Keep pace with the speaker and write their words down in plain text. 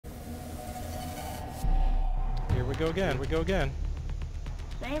Here we go again. We go again.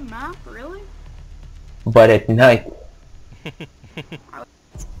 Same map, really? But at night.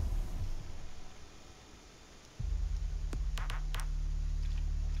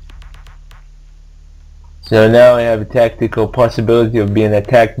 So now I have a tactical possibility of being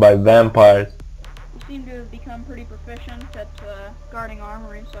attacked by vampires. You seem to have become pretty proficient at guarding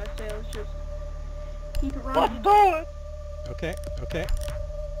armory, so I say let's just keep it running. Let's do it! Okay, okay.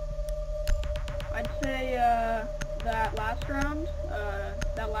 I'd say that last round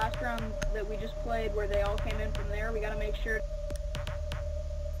that we just played where they all came in from there, we gotta make sure...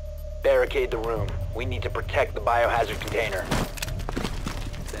 Barricade the room. We need to protect the biohazard container.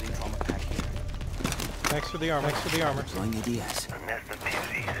 Thanks for the armor. Thanks for the armor. Deploying ADS. Master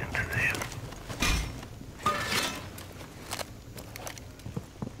PC's in position.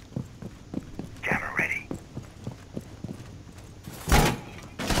 Jammer ready.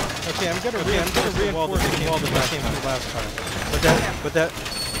 Okay, I'm gonna reinforce the wall that came out last time. But that.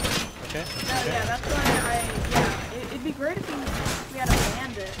 Okay. Yeah, that's why it'd be great if we had a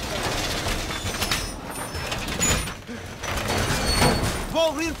bandit.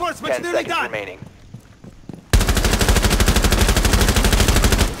 Wall reinforcements 10 nearly seconds done. remaining.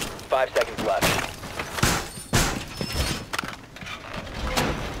 5 seconds left.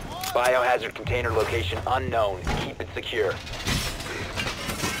 Biohazard container location unknown. Keep it secure.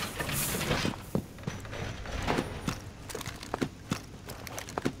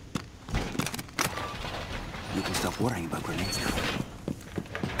 You can stop worrying about grenades now.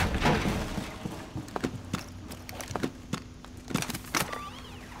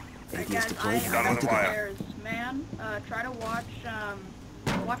 Hey ADS guys, deployed and I ready to go. there's man. Try to watch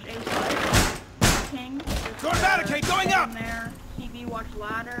A side. King. Door barricade going up! There. TV watch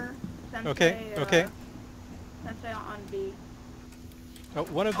ladder. Sensei, Okay. Sensei on B. Oh,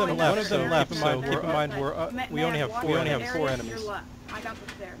 one of them left. So keep in mind we only have four enemies. I got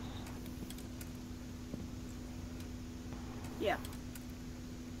the stairs. Yeah.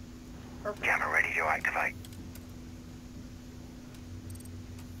 Perfect. Jammer ready to activate.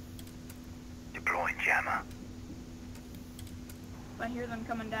 Deploying jammer. If I hear them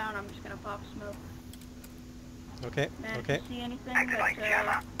coming down, I'm just gonna pop smoke. Okay. Man, Okay. if you see anything Activate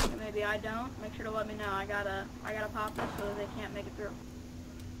jammer. that maybe I don't, make sure to let me know. I gotta pop this so that they can't make it through.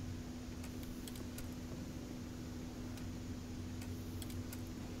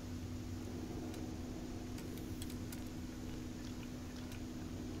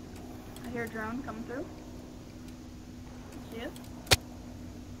 I hear a drone coming through. See it?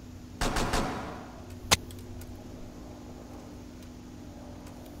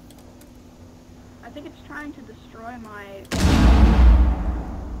 I think it's trying to destroy my...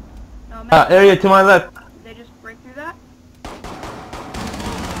 No, maybe Area to my left. did they just break through that?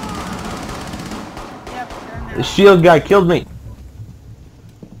 Yep, they're in there. The shield guy killed me.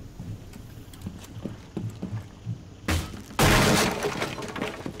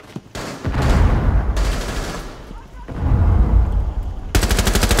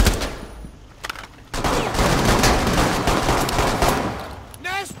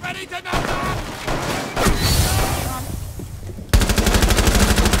 Nest ready to knock off!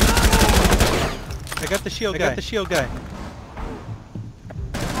 I got the shield guy.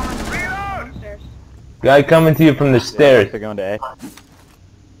 Upstairs. Guy coming to you from the stairs. They're going to A.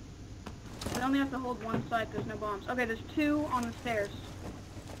 We only have to hold one side, there's no bombs. Okay, there's two on the stairs.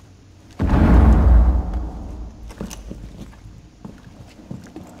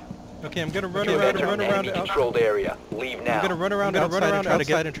 Okay, I'm gonna run You around enter an outside. enemy-controlled area. Leave now. I'm gonna run around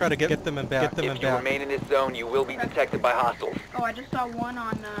outside and try to get them in back. If you remain in this zone, you will be detected by hostiles. Oh, I just saw one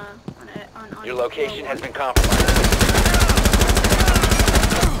on Your location has been compromised.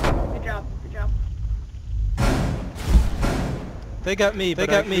 Good job, good job. They got me, but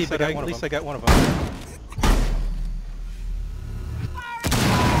at least I got one of them.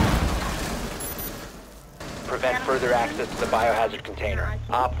 Prevent further access to the biohazard container.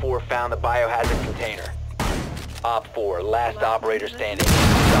 Op 4 found the biohazard container. Op 4, last operator standing.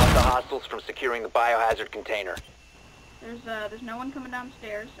 Stop the hostiles from securing the biohazard container. There's no one coming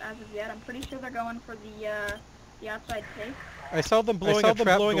downstairs as of yet. I'm pretty sure they're going for the outside safe. I saw them blowing a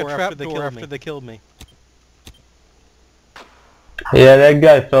trap door after they killed me. Yeah, that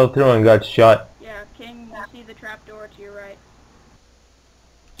guy fell through and got shot. Yeah, King, you see the trap door to your right.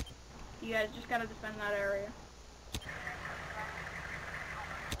 You guys just gotta defend that area.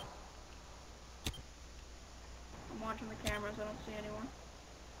 I'm watching the cameras, I don't see anyone.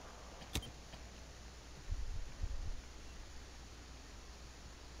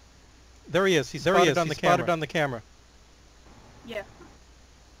 There he is. He's spotted on the camera. Yeah.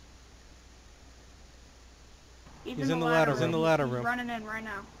 He's in the ladder room. He's running in right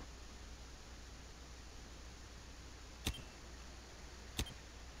now.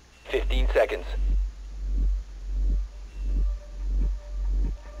 seconds.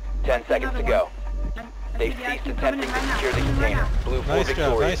 10 seconds to go. They've ceased attempting to secure the container. Blue 4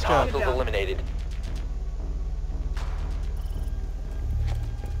 victorious. Hostiles eliminated.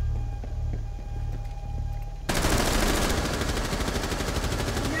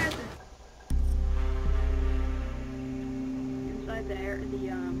 Inside the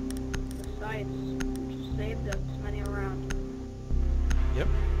sites, just saved us many around. Yep.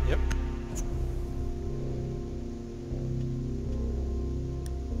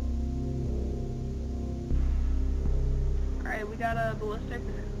 Alright, we got a ballistic.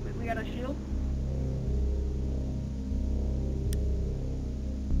 We got a shield.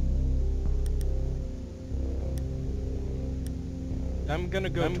 I'm gonna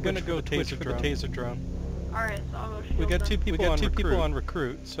go Twitch for the taser drone. Alright, so I'll go shield. We got two then. people on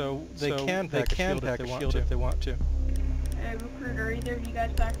recruit, so they can pack a shield if they want to. Hey, recruit, are either of you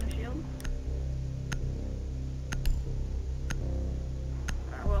guys packing a shield?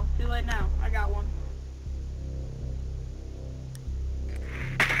 Alright, well, too late now. I got one.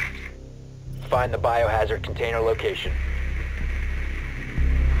 Find the biohazard container location.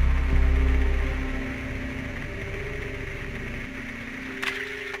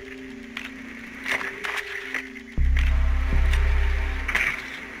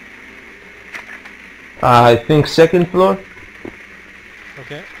 I think second floor.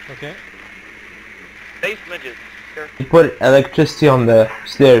 Okay. Basement is here. You put electricity on the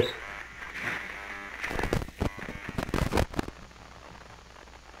stairs.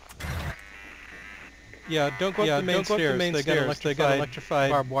 Yeah, don't go up the main stairs. They got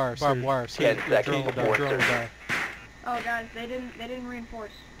electrified barbed wire. So 10 seconds before insertion. Oh, guys, they didn't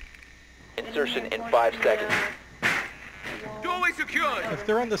reinforce. Insertion in 5 seconds. Doorway secured. If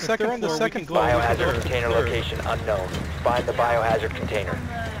they're on the second floor, we can go Biohazard container location unknown. Find the biohazard container.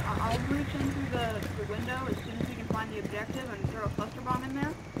 I'll breach in through the window as soon as we can find the objective and throw a cluster bomb in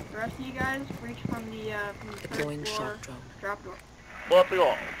there. The rest of you guys breach from the third floor trapdoor. What we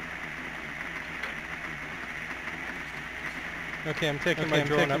got? Okay, I'm taking my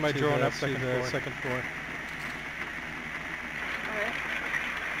drone up to the second floor. Alright.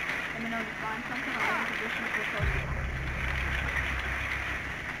 Let me know if you find something. I'll be in position for a cluster bomb.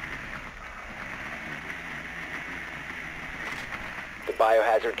 The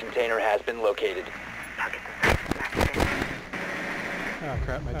biohazard container has been located. Oh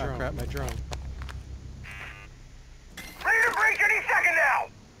crap, my drone. Ready to breach any second now!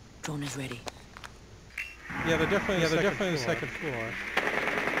 Drone is ready. Yeah, they're definitely on the second floor.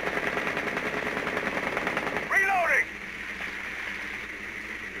 Reloading!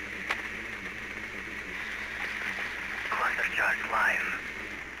 Cluster charge live.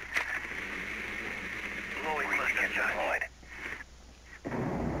 Blowing cluster charge deployed.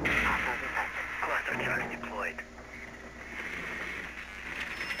 Cluster charge deployed.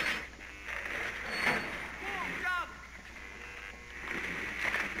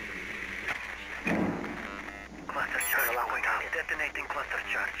 Cluster charge going out. Detonating cluster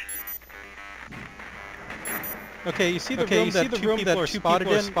charge. Okay, you see the room that two people are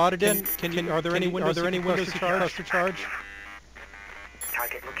spotted in? Are there any windows to charge?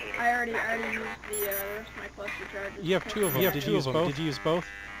 Target located. I already used the rest of my cluster charges. You have two of them. Did you use both?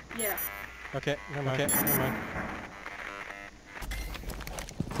 Yeah. Okay, never mind.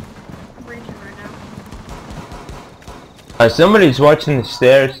 I'm breaching right now. Somebody's watching the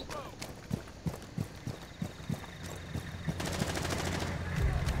stairs.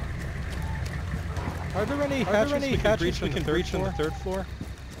 Are there any hatches we can breach on the third floor?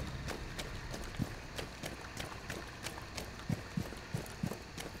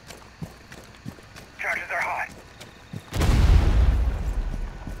 Charges are hot.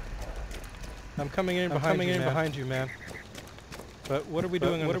 I'm coming in behind you, man. But what are we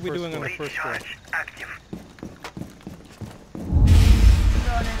doing on the first floor? Charge active. I'm going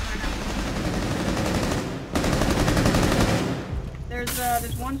in right now.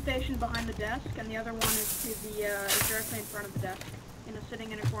 There's one station behind the desk, and the other one is is directly in front of the desk,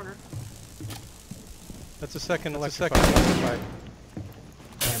 sitting in a corner. That's a second electrified.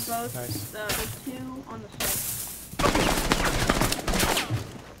 They're both, Nice. there's two on the site.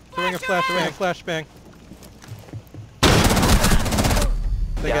 Throwing a flashbang.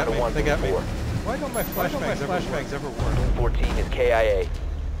 They Down got to me. 1 They got me. four. Why don't my flashbangs ever work? 14 is KIA.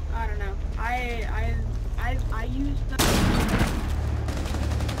 I don't know. I used them.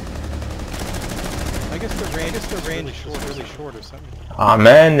 I guess the range is really short or something. Aw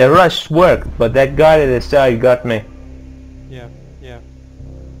man, the rush worked, but that guy at the side got me. Yeah.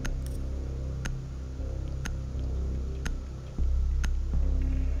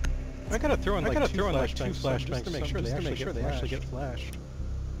 I gotta throw in like two flashbangs just to make sure they actually get flashed.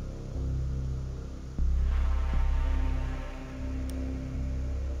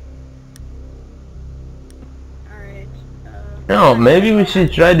 Alright, No, maybe we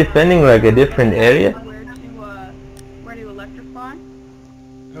should try defending like a different area. where to electrify?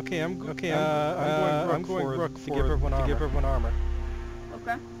 Okay, I'm going Rook to give everyone armor.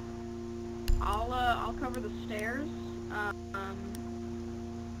 Okay. I'll cover the stairs.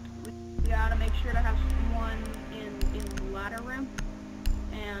 We gotta make sure to have someone in the ladder room,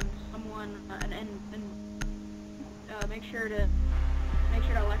 and someone make sure to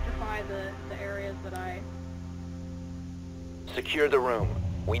electrify the areas that I. Secure the room.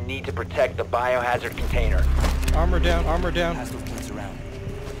 We need to protect the biohazard container. Armor down. Hostile points around.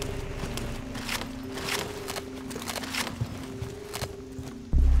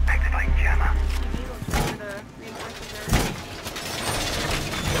 Activating jammer.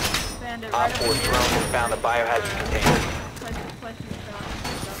 Op 4 drone has found the biohazard container.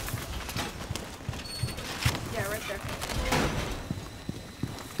 Yeah, right there.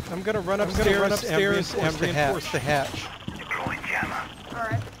 I'm gonna run upstairs and reinforce the hatch. Deploying jammer.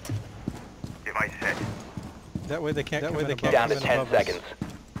 Alright. Device set. That way they can't come in Down to above 10 us. seconds.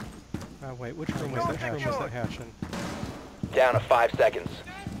 Wait, which room was that hatch in? Down to 5 seconds.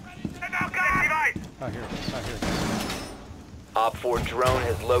 Send out guys, device! Here it is. Op 4 drone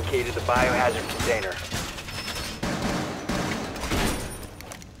has located the biohazard container.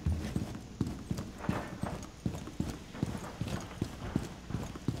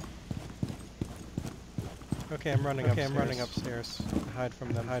 Okay, I'm running upstairs. Hide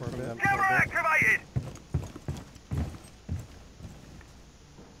from them for a bit. Jammer activated!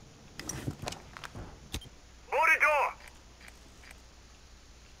 Boarded door!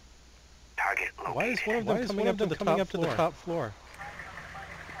 Target located. Why is one of them coming up to the top floor?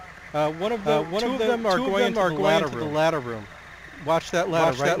 One of them are going into the ladder room. Watch that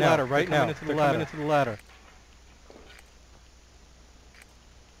ladder right now. Into the ladder.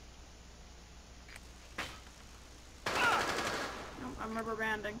 I'm rubber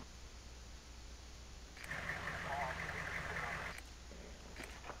banding.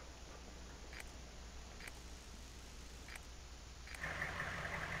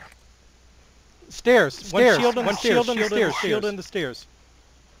 Stairs. One shield in the stairs.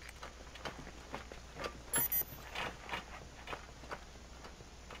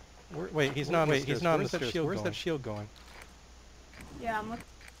 Wait, he's not on the stairs. Where's that shield going? Yeah, I'm looking.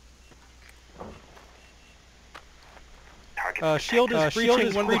 Target Shield is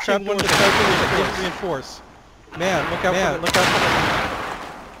breaching one of the trap doors that reinforce. Man, look out for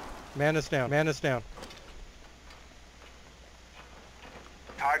it. Man is down.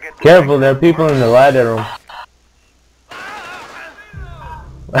 Target Careful, there are people in the ladder room.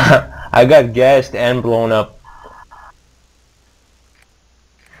 I got gassed and blown up.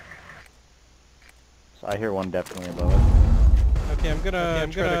 So I hear one definitely above us. Okay, I'm gonna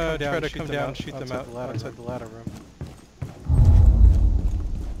try to come down and shoot them out outside the ladder room.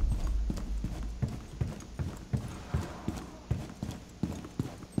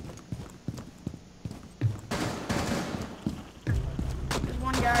 There's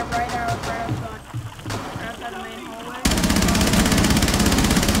one guy right outside the main hallway.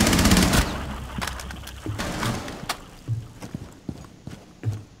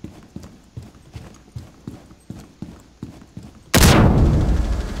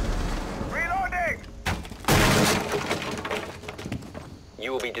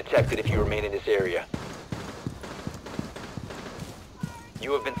 You will be detected if you remain in this area.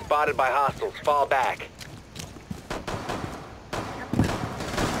 You have been spotted by hostiles. Fall back.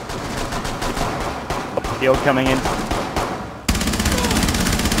 Shield coming in.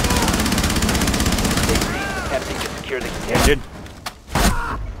 Attempting to secure the container. Injured.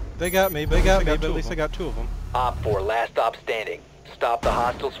 They got me, but at least I got two of them. Op 4, last stop standing. Stop the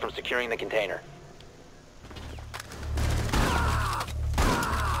hostiles from securing the container.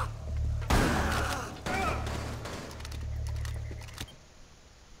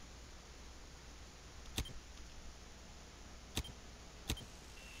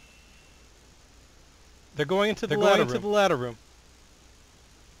 They're going into the ladder room.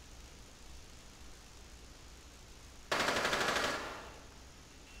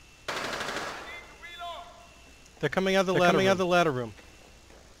 They're coming out of the ladder room.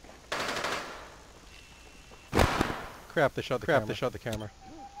 Crap, they shot the camera.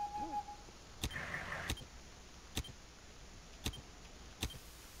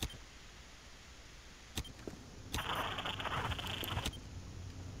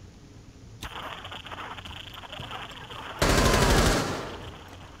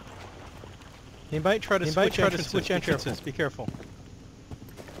 He might try to switch entrances. Be careful.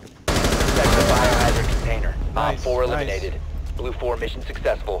 Protect the biohazard container. Nice, Op 4 eliminated. Blue 4 mission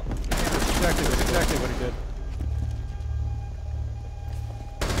successful. That's exactly what he did.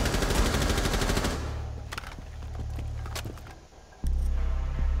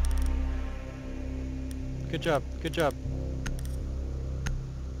 Good job. Good job.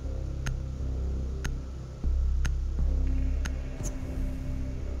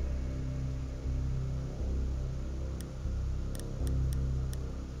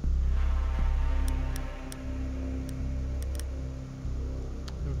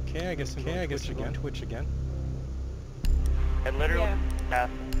 Okay, I guess you're going Twitch again. And literally, Yeah.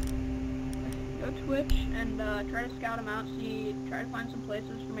 Go Twitch and try to scout them out. Try to find some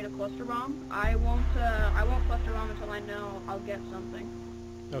places for me to cluster bomb. I won't cluster bomb until I know I'll get something.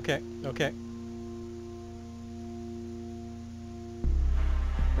 Okay. Okay.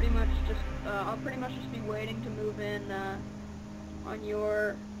 I'll pretty much just be waiting to move in on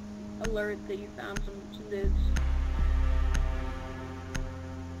your alert that you found some dudes.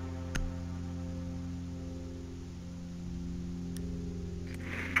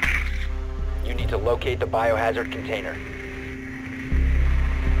 You need to locate the biohazard container.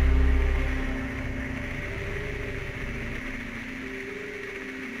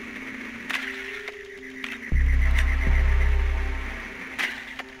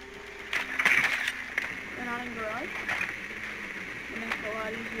 They're not in garage? It makes it a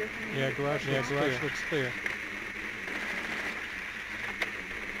lot easier for me. Yeah, garage looks clear.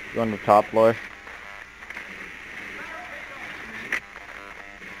 Go on the top floor.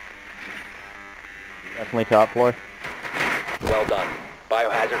 Definitely top floor. Well done.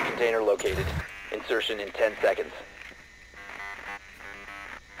 Biohazard container located. Insertion in 10 seconds.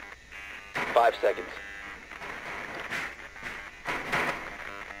 5 seconds.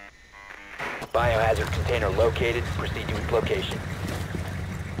 Biohazard container located. Proceed to its location.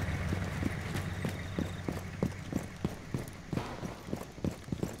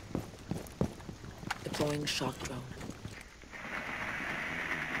 Deploying shock drone.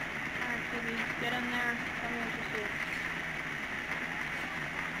 Alright, Phoebe, get in there. Tell me what you see.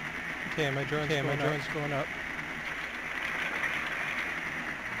 Okay, my drone's going up.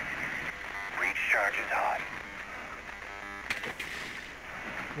 Breach charge is hot.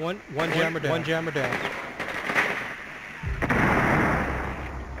 One jammer down.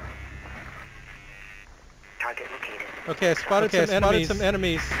 Target located. Okay, I spotted some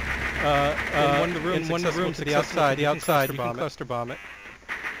enemies. In one of the rooms to the outside. You can cluster bomb it.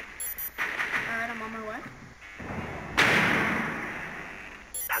 Alright, I'm on my way.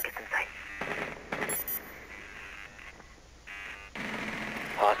 Target's in sight.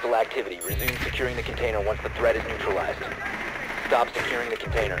 Hostile activity. Resume securing the container once the threat is neutralized. Stop securing the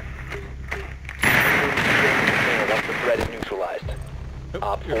container. Resume securing the container once the threat is neutralized.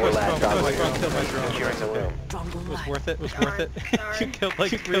 Op 4 last operator securing the room. It was worth it. You killed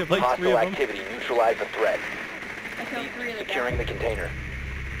like three of Hostile them. activity. Neutralize the threat. I killed 3 of the Securing the guys. container.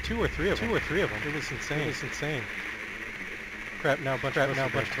 Two or three of them. It was insane. Crap! Now a bunch of us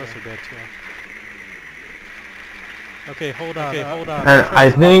are dead too. Okay, hold on. And I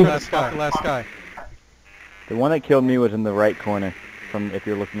think The last guy. The one that killed me was in the right corner, from if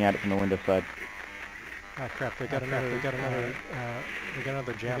you're looking at it from the window side. Oh crap! They got another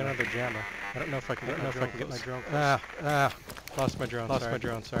jammer. I don't know if I can get my drone. Lost my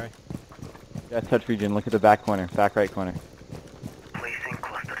drone. Sorry. DeathtouchRegen, look at the back corner, back right corner. Placing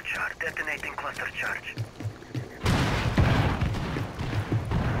cluster charge. Detonating cluster charge.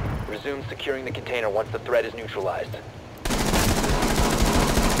 Resume securing the container once the threat is neutralized.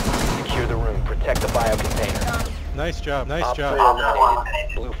 Secure the room. Protect the bio container. Nice job. Op 4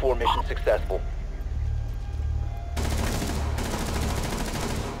 eliminated. Blue 4 mission successful.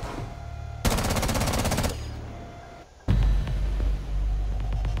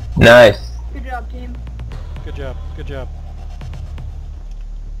 nice. Good job, team. Good job.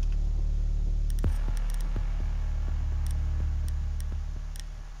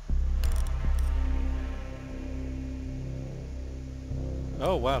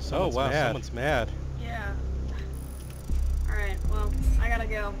 Oh wow, someone's mad. Yeah. Alright, well, I gotta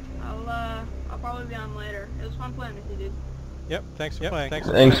go. I'll probably be on later. It was fun playing with you, dude. Yep, thanks for playing.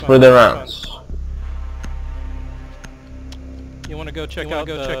 Thanks for the rounds. You want to go check out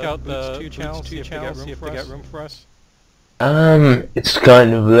the two channels, see if they got room for us? It's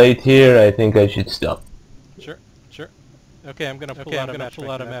kind of late here. I think I should stop. Sure. Okay, I'm gonna pull out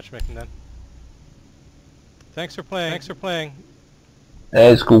a matchmaking then. Thanks for playing.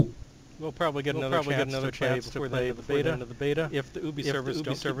 That's cool. We'll probably get another chance to play before the end of the beta. If the Ubi servers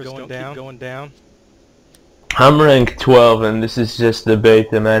don't keep going down. I'm rank 12 and this is just the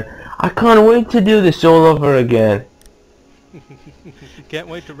beta, man. I can't wait to do this all over again. Can't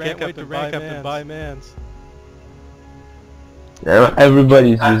wait to rank up and buy mans.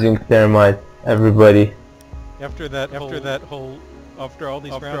 Everybody's using thermite. Everybody. After all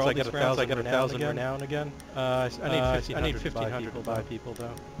these rounds, I get 1,000 now and again. I need 1,500 to buy people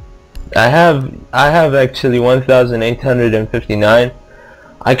though. I have actually 1,859.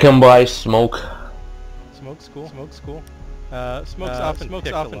 I can buy smoke. Smoke's cool. Smoke's often picked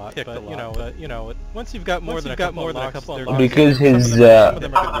a lot, but you know, once you've got more than a couple of locks, because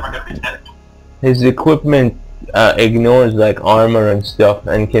his equipment ignores like armor and stuff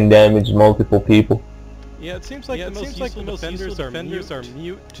and can damage multiple people. Yeah, it seems like the most useful defenders are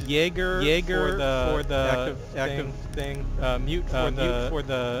mute, Jaeger for the active thing, mute for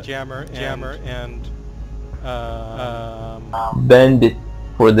the jammer, and bandit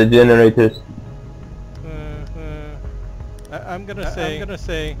for the generators. I'm gonna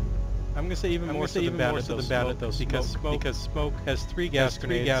say even more so than bandit though, because smoke has 3 gas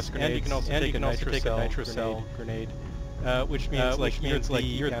grenades, and you can also take a nitro cell grenade, which means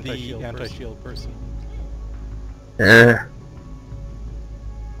you're the anti-shield person. I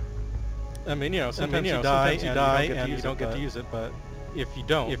mean, sometimes you die and you don't get to use it, but if you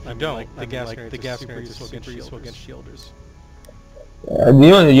don't, the gas grenades are super useful against shielders.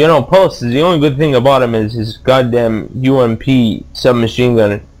 The only, Pulse, the only good thing about him is his goddamn UMP submachine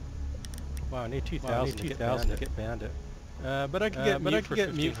gun. Wow, I need 2,000 to get bandit. But I can get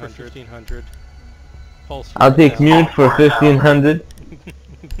mute for 1,500. Pulse. I'll take mute for 1,500.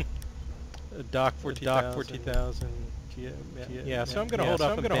 Doc for 2,000. Yeah, so I'm gonna hold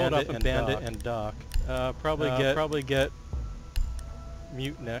off on bandit and doc. Probably get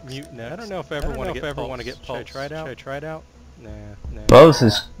mute next. I don't know if I ever want to get pulse. Should I try it out? Nah. Pulse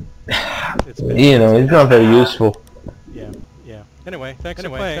is, it's not very useful. Yeah. Anyway, thanks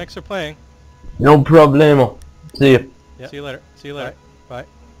for playing. No problemo. See you. See you later. Bye.